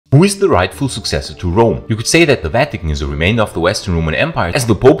Who is the rightful successor to Rome? You could say that the Vatican is a remainder of the Western Roman Empire, as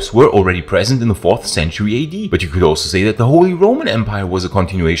the popes were already present in the 4th century AD. But you could also say that the Holy Roman Empire was a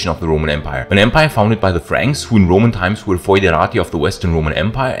continuation of the Roman Empire, an empire founded by the Franks, who in Roman times were foederati of the Western Roman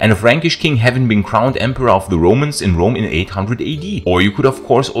Empire, and a Frankish king having been crowned emperor of the Romans in Rome in 800 AD. Or you could of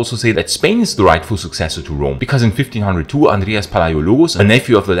course also say that Spain is the rightful successor to Rome, because in 1502 Andreas Palaiologos, a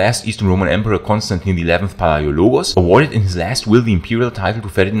nephew of the last Eastern Roman Emperor Constantine XI Palaiologos, awarded in his last will the imperial title to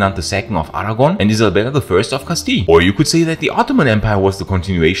Ferdinand II of Aragon and Isabella I of Castile. Or you could say that the Ottoman Empire was the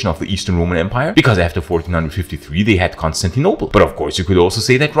continuation of the Eastern Roman Empire, because after 1453 they had Constantinople. But of course you could also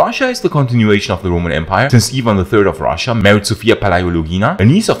say that Russia is the continuation of the Roman Empire, since Ivan III of Russia married Sophia Palaiologina, a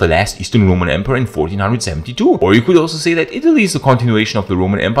niece of the last Eastern Roman Emperor, in 1472. Or you could also say that Italy is the continuation of the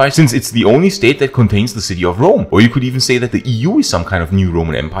Roman Empire, since it's the only state that contains the city of Rome. Or you could even say that the EU is some kind of new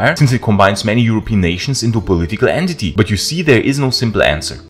Roman Empire, since it combines many European nations into a political entity. But you see, there is no simple answer.